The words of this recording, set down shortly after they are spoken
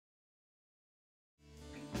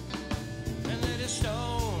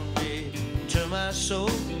my soul.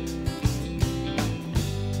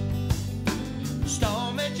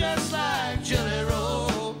 Storm me just like jelly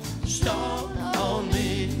roll. Storm on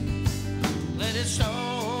me, let it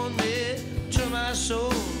storm me to my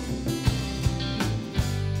soul.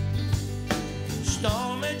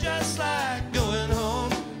 Storm me just like going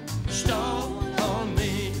home. Storm on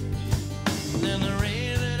me. Then the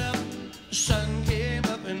rain lit up, the sun came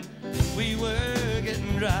up, and we were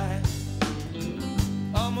getting dry.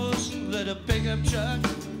 Almost let a pickup truck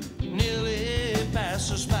nearly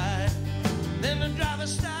pass us by. Then the driver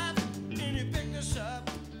stopped and he picked us up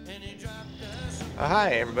and he dropped us.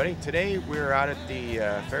 Hi everybody. Today we're out at the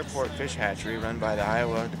Fairport Fish Hatchery run by the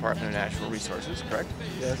Iowa Department of Natural Resources, correct?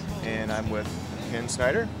 Yes. And I'm with Ken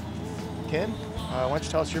Snyder. Ken, why don't you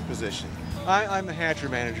tell us your position? I'm the hatchery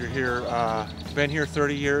manager here. Been here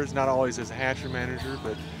 30 years, not always as a hatchery manager,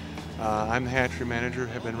 but I'm the hatchery manager,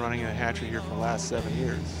 have been running a hatchery here for the last 7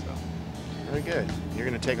 years. So. Very good. You're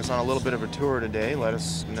going to take us on a little bit of a tour today. Let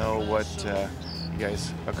us know what you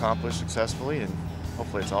guys accomplished successfully, and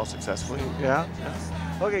hopefully it's all successfully. Yeah.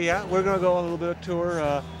 Okay, yeah, we're going to go on a little bit of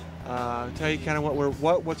tour, tell you kind of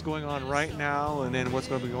what's going on right now, and then what's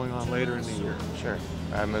going to be going on later in the year. Sure.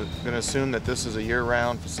 I'm going to assume that this is a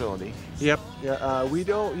year-round facility. Yep. Yeah. We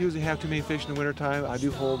don't usually have too many fish in the wintertime. I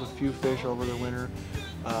do hold a few fish over the winter.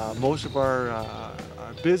 Most of our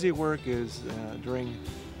busy work is during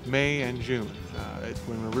May and June. It's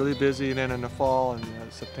when we're really busy, and then in the fall and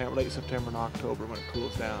late September and October when it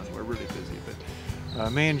cools down, we're really busy.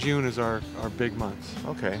 But May and June is our big months.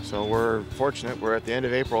 Okay, so we're fortunate. We're at the end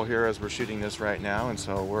of April here as we're shooting this right now, and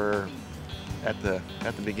so we're at the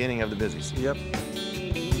beginning of the busy season. Yep.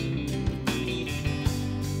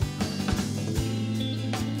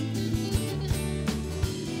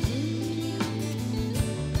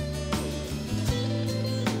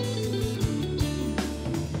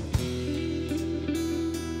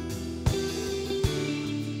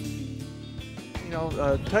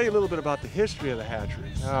 Tell you a little bit about the history of the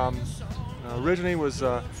hatchery. Originally was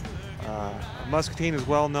Muscatine is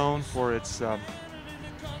well known for its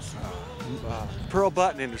pearl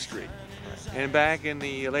button industry, and back in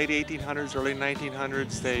the late 1800s, early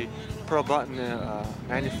 1900s, pearl button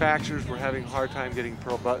manufacturers were having a hard time getting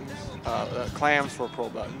pearl buttons, clams for pearl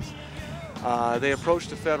buttons. They approached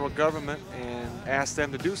the federal government and asked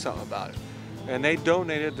them to do something about it, and they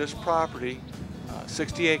donated this property,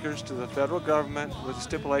 60 acres, to the federal government with the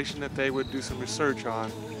stipulation that they would do some research on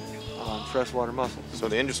freshwater mussels. So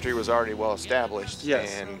the industry was already well established,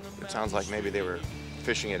 yes, and it sounds like maybe they were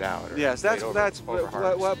fishing it out. Or yes, that's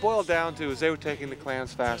what it boiled down to, is they were taking the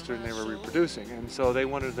clams faster than they were reproducing, and so they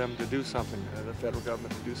wanted them to do something, the federal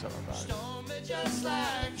government to do something about it. Storm me just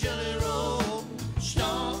like jelly roll.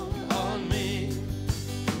 Storm on me,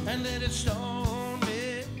 and let it storm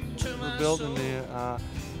me to my Built soul. in the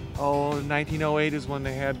 1908 is when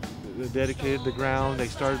they had dedicated the ground. They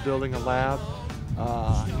started building a lab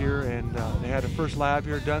here, and they had the first lab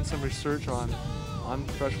here, done some research on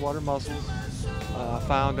freshwater mussels,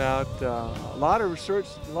 found out a lot of research,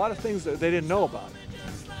 a lot of things that they didn't know about.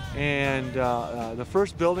 And the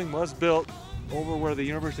first building was built over where the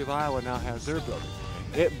University of Iowa now has their building.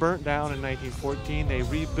 It burnt down in 1914. They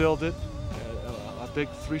rebuilt it, a big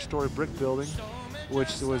 3-story brick building,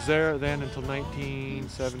 which was there then until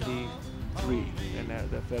 1973, and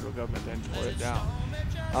the federal government then tore it down.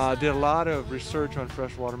 Did a lot of research on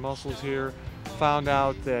freshwater mussels here, found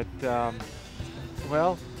out that, that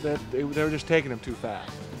they were just taking them too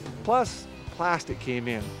fast. Plus, plastic came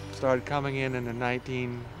in, started coming in the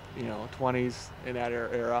 1920s, in that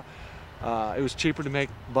era. It was cheaper to make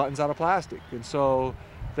buttons out of plastic, and so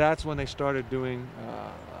that's when they started doing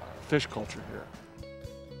fish culture here.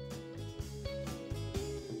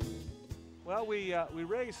 Well, we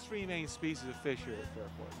raise 3 main species of fish here at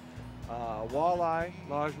Fairport. Walleye,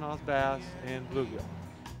 largemouth bass, and bluegill.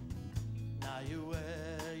 Now you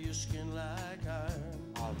wear your skin like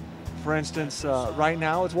iron. For instance, right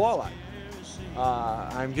now it's walleye.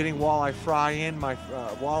 I'm getting walleye fry in. My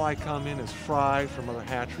walleye come in as fry from other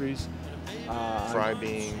hatcheries. Fry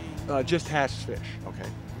being? Just hatched fish. Okay.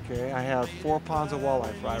 Okay, I have 4 pounds of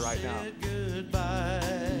walleye fry right now.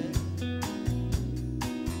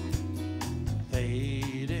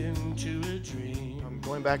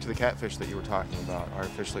 Going back to the catfish that you were talking about,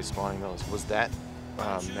 artificially spawning those, was that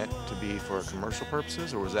meant to be for commercial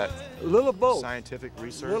purposes, or was that a little of both? Scientific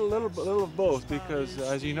research? Little of both, because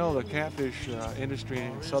as you know, the catfish industry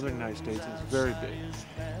in southern United States is very big,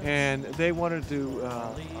 and they wanted to,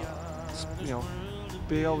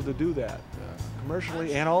 be able to do that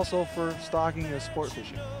commercially and also for stocking as sport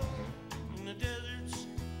fishing.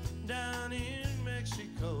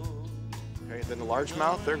 Okay, then the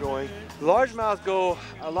largemouth, they're going. The largemouth go,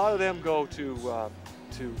 a lot of them go to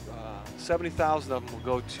 70,000 of them will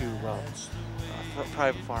go to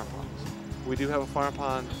private farm ponds. We do have a farm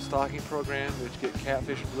pond stocking program which get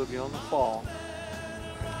catfish and bluegill in the fall,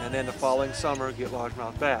 and then the following summer get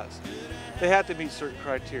largemouth bass. They have to meet certain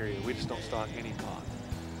criteria. We just don't stock any pond.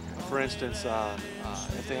 For instance,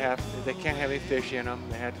 if they can't have any fish in them,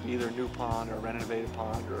 they have to be either a new pond or a renovated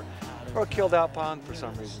pond or a killed out pond for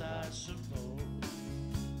some reason.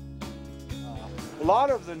 A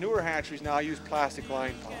lot of the newer hatcheries now use plastic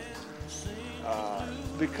lined ponds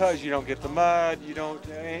because you don't get the mud,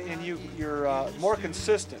 and you're more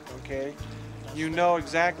consistent. Okay, you know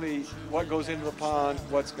exactly what goes into the pond,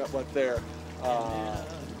 what's got what there.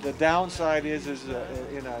 The downside is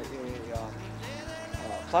in a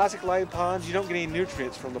plastic lined ponds, you don't get any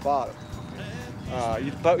nutrients from the bottom.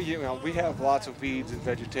 But we have lots of weeds and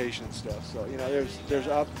vegetation and stuff, so there's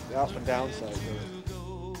up and down sides of it.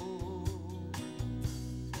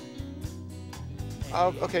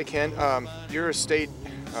 Okay, Ken, you're a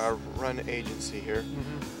state-run agency here.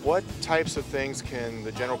 Mm-hmm. What types of things can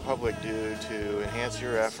the general public do to enhance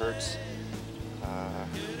your efforts?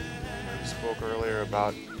 You spoke earlier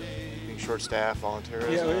about being short-staffed,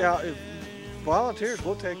 volunteerism. Yeah. Volunteers,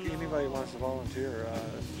 we'll take anybody who wants to volunteer.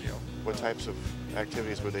 What types of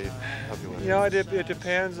activities would they help you with? It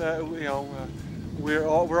depends. We're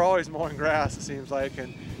always mowing grass, it seems like,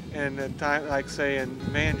 and at time, like say in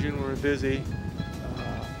May and June, we're busy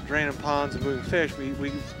draining ponds and moving fish.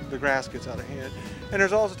 The grass gets out of hand, and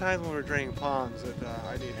there's also times when we're draining ponds that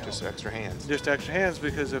I need help. Just extra hands. Just extra hands,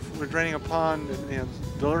 because if we're draining a pond and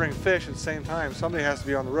delivering fish at the same time, somebody has to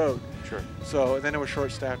be on the road. Sure. So then we're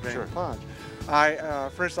short-staffed draining the ponds.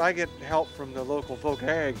 For instance, I get help from the local Voc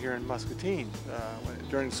Ag here in Muscatine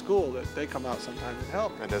during school. That they come out sometimes and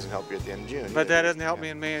help. That doesn't help you at the end of June. But that doesn't help me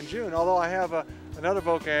in May and June. Although I have another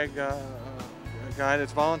Voc Ag guy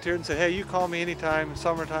that's volunteered and said, hey, you call me anytime,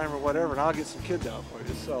 summertime or whatever, and I'll get some kids out for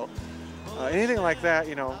you. So anything like that,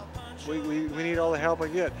 we need all the help I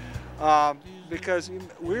get. Because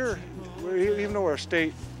even though we're a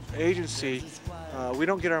state agency, we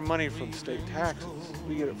don't get our money from state taxes.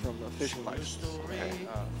 We get it from the fishing license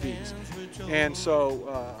fees. And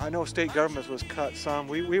so I know state government was cut some.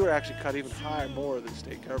 We were actually cut even higher, more than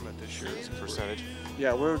state government this year. As a percentage?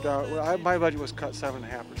 Yeah, my budget was cut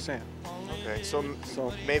 7.5%. Okay, so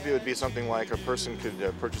maybe it would be something like a person could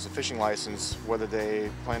purchase a fishing license, whether they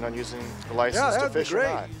plan on using the license to fish or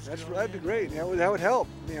not. That'd be great. That would help.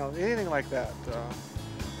 Anything like that.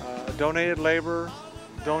 Donated labor,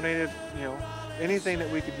 donated, anything that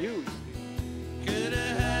we could use.